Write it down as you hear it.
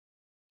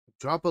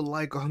Drop a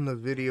like on the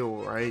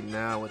video right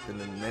now within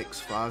the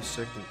next 5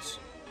 seconds,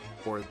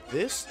 or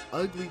this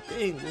ugly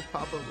thing will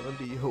pop up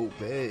under your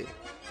bed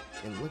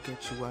and look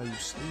at you while you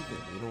sleeping.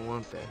 You don't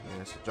want that,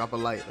 man. So drop a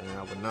like, man.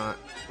 I would not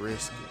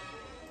risk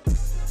it.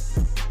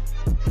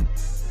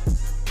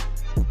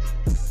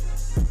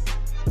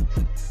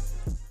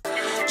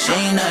 She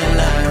ain't nothing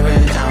like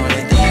rich. I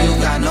don't think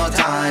you got no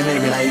time.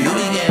 It be like you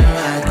be getting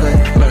mad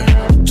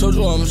quick. Told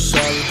you I'm a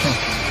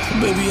savage,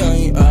 baby, I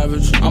ain't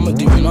average. I'm a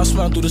demon, I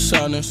smile through the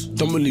sadness.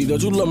 Don't believe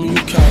that you love me, you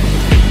can't.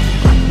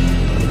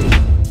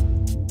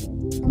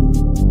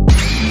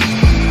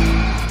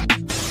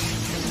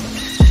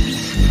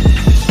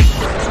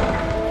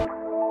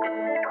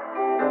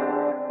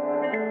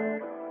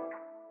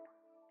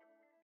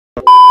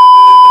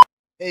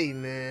 Hey,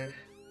 man.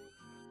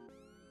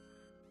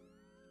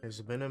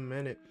 It's been a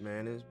minute,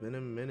 man. It's been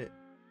a minute.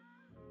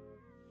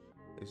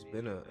 It's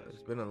been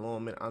a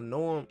long minute. I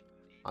know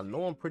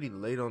I'm pretty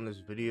late on this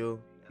video,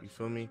 you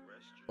feel me?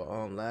 But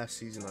last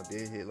season I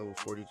did hit level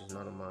 40, just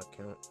not on my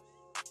account.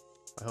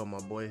 I helped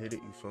my boy hit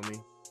it, you feel me?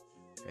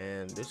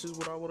 And this is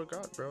what I would have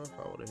got, bro, if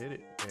I would have hit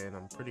it. And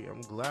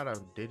I'm glad I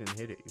didn't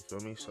hit it, you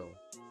feel me? So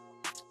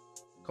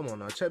come on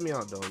now, check me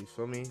out though, you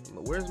feel me?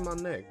 Where's my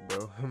neck,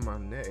 bro? My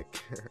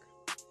neck.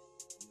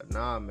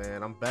 Nah,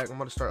 man, I'm back. I'm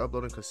about to start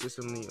uploading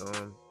consistently.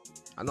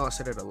 I know I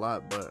said it a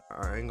lot, but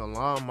I ain't gonna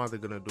lie, I'm either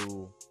gonna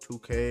do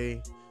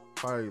 2K,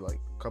 probably like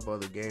a couple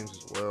other games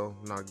as well.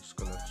 I'm not just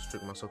gonna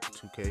restrict myself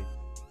to 2K.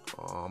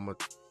 I'm gonna,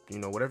 you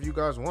know, whatever you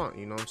guys want,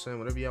 you know what I'm saying?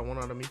 Whatever y'all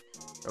want out of me,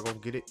 y'all gonna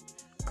get it.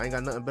 I ain't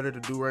got nothing better to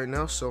do right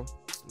now, so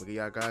look at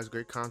y'all guys,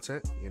 great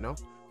content, you know?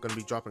 Gonna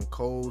be dropping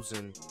codes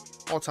and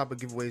all type of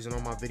giveaways in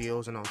all my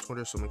videos and on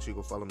Twitter, so make sure you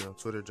go follow me on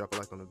Twitter, drop a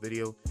like on the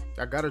video.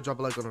 Y'all gotta drop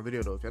a like on the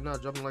video though. If you're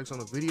not dropping likes on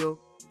the video,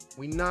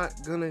 we not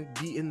gonna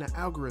be in the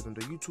algorithm,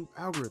 the YouTube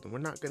algorithm. We're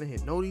not gonna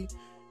hit noti,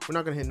 we're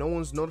not gonna hit no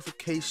one's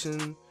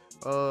notification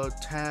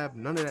tab,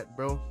 none of that,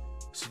 bro.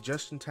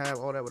 Suggestion tab,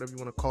 all that, whatever you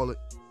want to call it.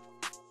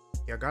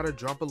 Y'all gotta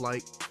drop a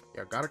like,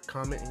 y'all gotta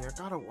comment, and y'all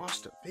gotta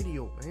watch the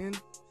video, man.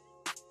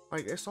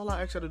 Like, that's all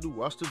I ask y'all to do,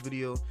 watch the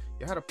video.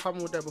 You had a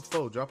problem with that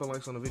before, dropping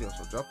likes on the video,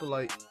 so drop the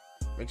like.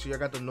 Make sure y'all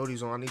got the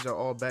noties on. I need y'all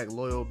all back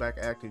loyal, back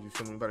active, you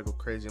feel me? About to go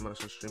crazy. I'm gonna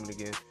start streaming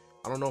again.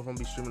 I don't know if I'm gonna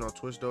be streaming on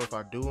Twitch though. If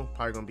I do, I'm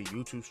probably gonna be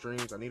YouTube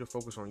streams. I need to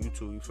focus on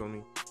YouTube, you feel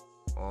me?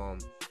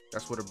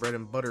 That's where the bread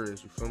and butter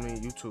is, you feel me?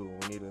 YouTube.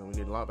 We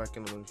need a lot back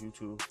into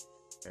YouTube.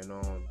 And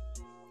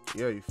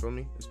yeah, you feel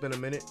me? It's been a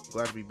minute.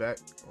 Glad to be back.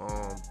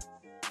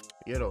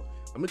 Yeah though.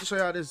 Let me just show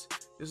y'all this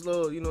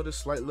little, you know, this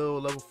slight little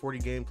level 40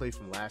 gameplay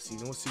from last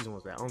season. What season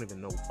was that? I don't even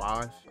know. 5.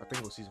 I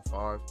think it was season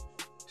 5.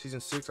 Season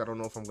 6, I don't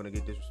know if I'm gonna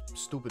get this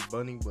stupid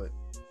bunny, but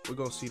we're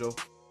gonna see though.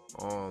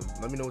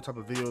 Let me know what type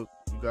of videos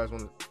you guys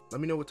want to.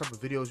 Let me know what type of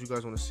videos you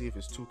guys want to see. If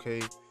it's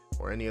 2K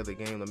or any other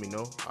game, let me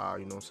know.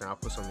 You know what I'm saying? I'll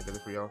put something together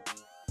for y'all.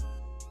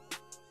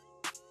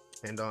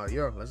 And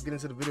yeah, let's get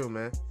into the video,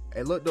 man.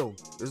 Hey, look though,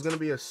 there's gonna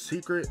be a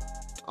secret.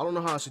 I don't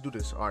know how I should do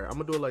this. All right, I'm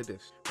gonna do it like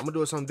this. I'm gonna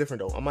do it something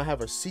different though. I'm gonna have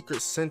a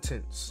secret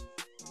sentence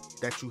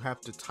that you have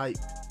to type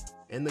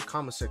in the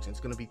comment section. It's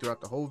gonna be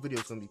throughout the whole video.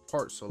 It's gonna be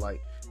parts. So like,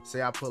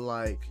 say I put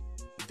like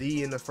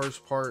the in the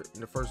first part,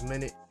 in the first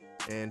minute,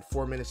 and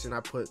 4 minutes in I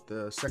put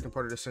the second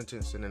part of the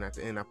sentence, and then at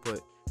the end I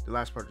put the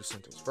last part of the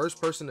sentence.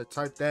 First person to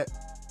type that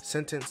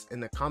sentence in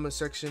the comment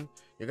section,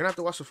 you're gonna have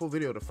to watch the full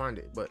video to find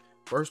it, but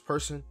first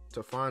person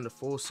to find the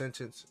full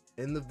sentence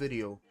in the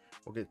video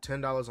will get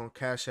 $10 on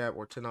Cash App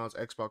or $10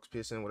 Xbox,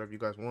 PSN, whatever you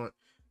guys want.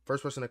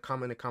 First person to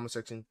comment in the comment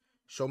section,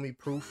 show me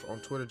proof on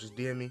Twitter, just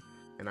DM me,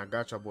 and I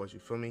got y'all boys, you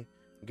feel me?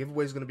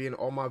 Giveaway is gonna be in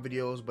all my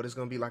videos, but it's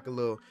gonna be like a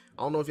little,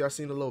 I don't know if y'all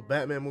seen the little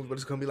Batman movie, but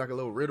it's gonna be like a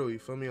little riddle, you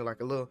feel me? Or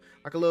like a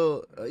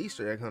little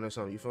Easter egg hunt or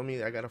something, you feel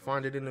me? I gotta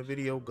find it in the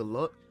video. Good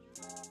luck,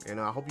 and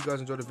I hope you guys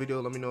enjoyed the video.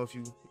 Let me know if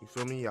you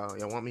feel me, y'all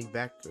want me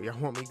back or y'all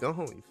want me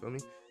gone, you feel me?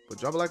 But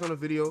drop a like on the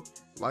video,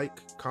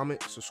 like,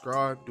 comment,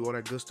 subscribe, do all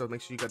that good stuff. Make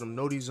sure you got them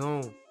noties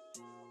on,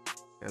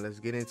 and let's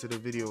get into the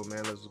video,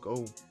 man. Let's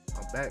go.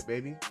 I'm back,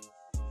 baby.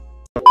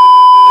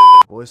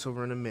 Voice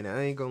over in a minute.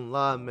 I ain't gonna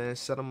lie, man.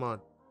 Shout out my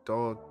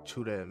dog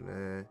Chew that,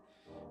 man.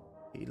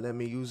 He let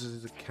me use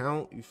his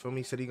account, you feel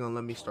me? He said he gonna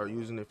let me start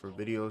using it for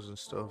videos and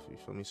stuff, you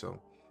feel me? So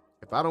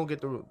if I don't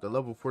get the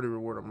level 40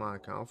 reward on my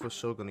account, I'm for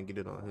sure gonna get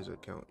it on his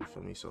account, you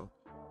feel me? So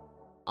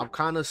I'm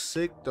kind of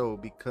sick though,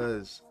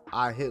 because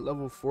I hit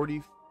level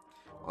 40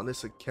 on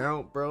this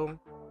account, bro,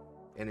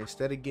 and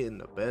instead of getting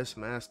the best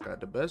mascot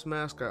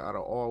out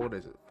of all, what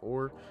is it,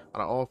 4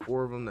 out of all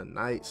 4 of them, the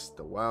Knights,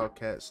 the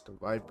Wildcats, the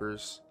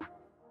Vipers,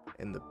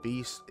 and the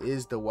Beast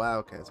is the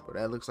Wildcats, bro.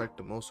 That looks like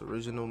the most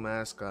original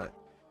mascot,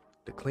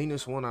 the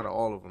cleanest one out of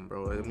all of them,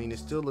 bro. I mean, it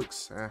still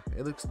looks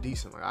it looks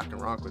decent. Like, I can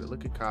rock with it.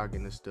 Look at Kyle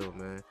getting it still,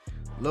 man.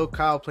 Lil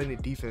Kyle playing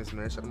the defense,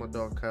 man. Shout out my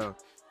dog Kyle.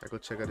 I go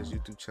check out his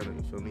YouTube channel,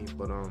 you feel me?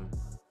 But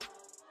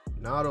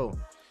nah though,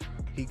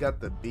 he got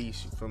the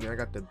Beast, you feel me? I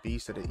got the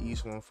Beast of the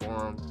East one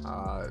for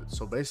him.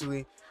 So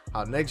basically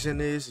how next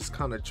gen is, it's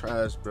kind of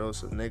trash, bro.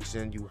 So next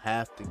gen, you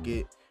have to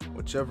get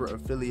whichever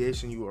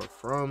affiliation you are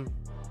from.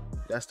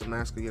 that's the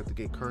masker. You have to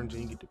get current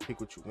gen. You get to pick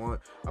what you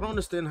want. I don't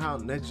understand how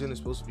next gen is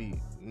supposed to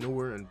be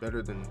newer and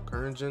better than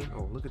current gen.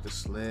 Oh, look at the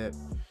sled.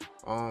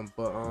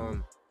 But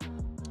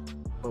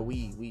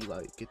we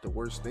like get the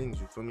worst things.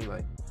 You feel me?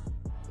 Like,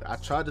 I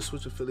tried to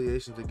switch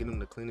affiliations to get them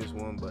the cleanest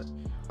one, but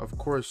of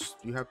course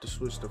you have to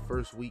switch the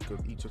first week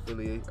of each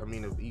affiliate. I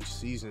mean, of each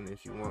season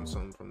if you want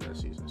something from that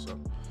season. So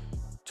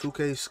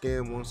 2K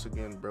scam once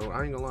again, bro.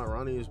 I ain't gonna lie,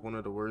 Ronnie is one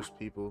of the worst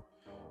people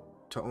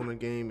to own a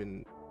game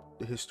in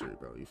the history,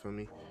 bro. You feel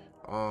me?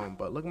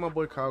 But look at my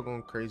boy Kyle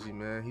going crazy,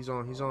 man. He's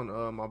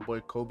on my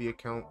boy Kobe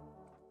account.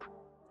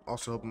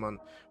 Also hoping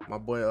my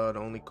boy the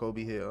only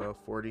Kobe hit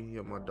 40. He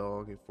hit my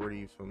dog hit 40.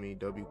 You feel me?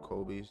 W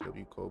Kobe's.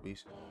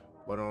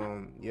 But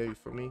yeah, you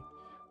feel me?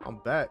 I'm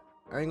back.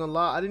 I ain't gonna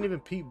lie, I didn't even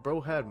peep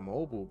bro had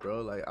mobile,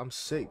 bro. Like, I'm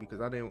sick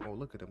because I didn't. Oh,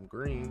 look at him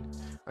green.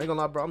 I ain't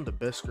gonna lie, bro, I'm the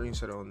best screen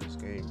setter on this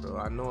game, bro.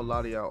 I know a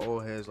lot of y'all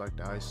old heads like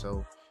the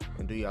ISO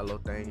and do y'all little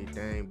thingy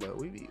thing, but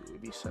we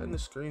be setting the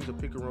screens to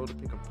pick and roll, to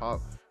pick and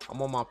pop.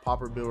 I'm on my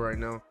popper build right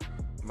now.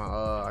 My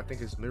I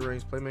think it's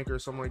mid-range playmaker or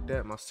something like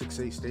that. My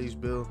 6'8" stage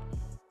build.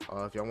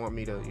 If y'all want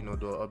me to, you know,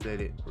 do an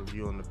updated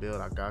review on the build,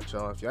 I got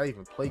y'all. If y'all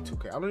even play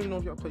 2K, I don't even know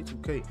if y'all play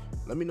 2K.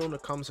 Let me know in the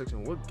comment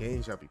section what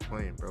games y'all be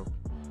playing, bro.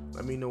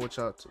 Let me know what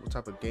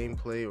type of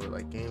gameplay or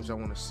like games I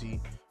want to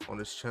see on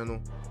this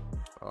channel.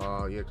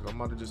 Yeah, cause I'm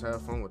about to just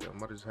have fun with it. I'm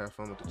about to just have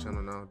fun with the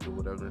channel now, do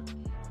whatever.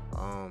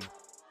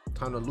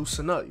 Time to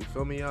loosen up. You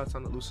feel me, y'all?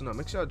 Time to loosen up.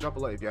 Make sure y'all drop a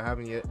like if y'all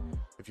haven't yet.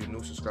 If you're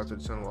new, subscribe to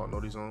the channel. I'll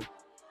notice on.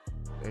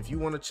 If you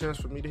want a chance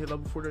for me to hit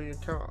level 40 on your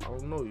account, I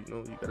don't know, you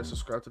know, you gotta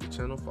subscribe to the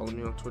channel, follow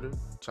me on Twitter,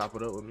 chop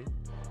it up with me.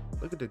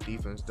 Look at the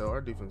defense though. Our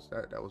defense,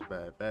 that was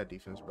bad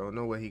defense, bro.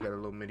 No way he got a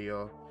little midi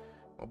off.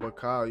 My boy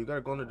Kyle, you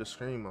gotta go under the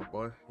screen, my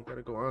boy. You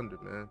gotta go under,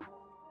 man.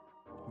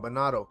 But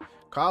nah though,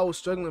 Kyle was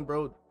struggling,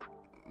 bro.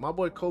 My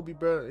boy Kobe,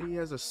 bro, he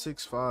has a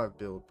 6'5"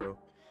 build, bro.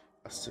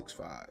 A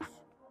 6'5".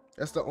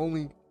 That's the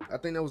only, I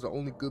think that was the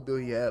only good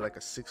build he had, like a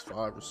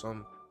 6'5" or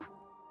something.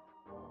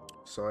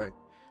 So hey,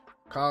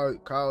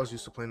 Kyle's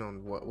used to playing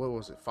on what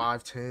was it,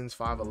 5'10s,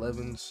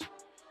 5'11s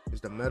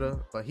is the meta,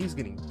 but he's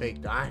getting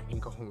baked. I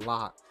ain't gonna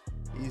lie,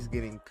 he's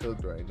getting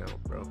cooked right now,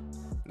 bro.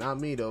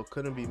 Not me though,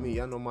 couldn't be me.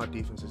 Y'all know my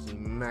defense is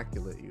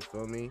immaculate. You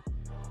feel me?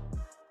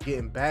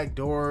 Getting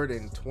backdoored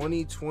in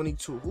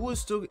 2022. Who is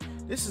still?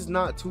 This is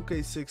not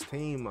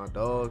 2K16, my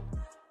dog.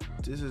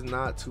 This is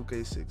not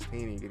 2K16.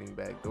 You're getting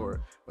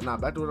backdoored, but not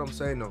back to what I'm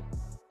saying though.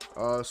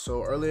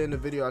 So earlier in the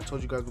video I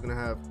told you guys we're gonna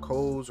have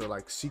codes or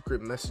like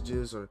secret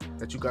messages or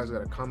that you guys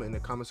gotta comment in the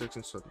comment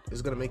section, so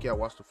it's gonna make y'all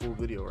watch the full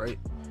video, right?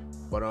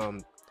 But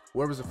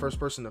whoever's the first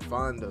person to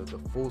find the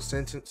full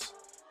sentence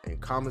and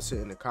comments it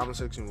in the comment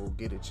section will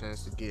get a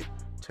chance to get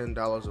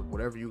 $10 of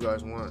whatever you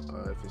guys want.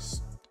 If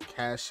it's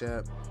Cash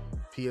App,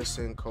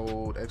 PSN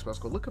code, Xbox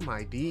code. Look at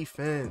my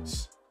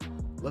defense.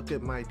 Look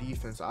at my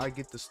defense. I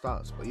get the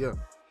stops. But yeah,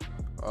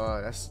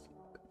 that's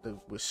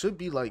it should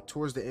be like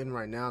towards the end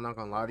right now, not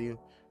gonna lie to you.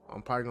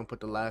 I'm probably gonna put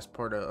the last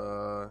part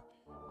of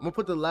I'm gonna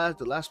put the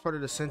last part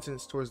of the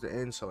sentence towards the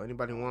end, so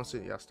anybody wants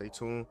it, y'all stay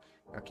tuned,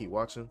 y'all keep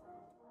watching.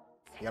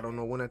 Y'all don't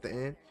know when at the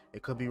end,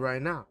 it could be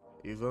right now,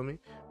 you feel me?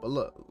 But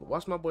look,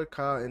 watch my boy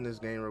Kyle in this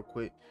game real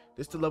quick.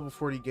 This the level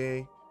 40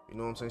 game, you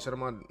know what I'm saying? Shout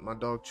out my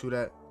dog Chew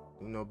That,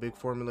 you know, big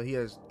formula. He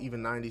has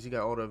even 90s. He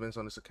got all the events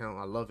on this account.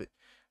 I love it.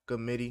 Good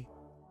midi,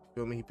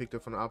 feel me? He picked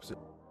up from the opposite.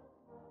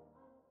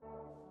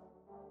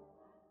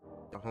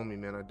 The homie,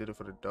 man, I did it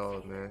for the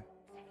dog, man.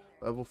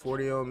 Level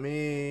 40 on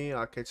me.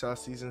 I'll catch y'all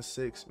season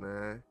 6,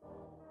 man.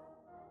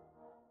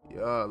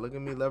 Yeah, look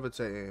at me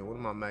levitating. What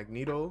am I,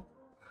 Magneto?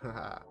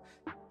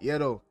 Yeah,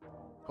 though.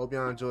 Hope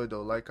y'all enjoyed,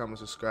 though. Like, comment,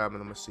 subscribe,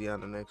 and I'm gonna see y'all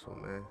in the next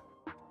one, man.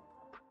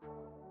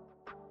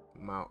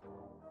 I'm out.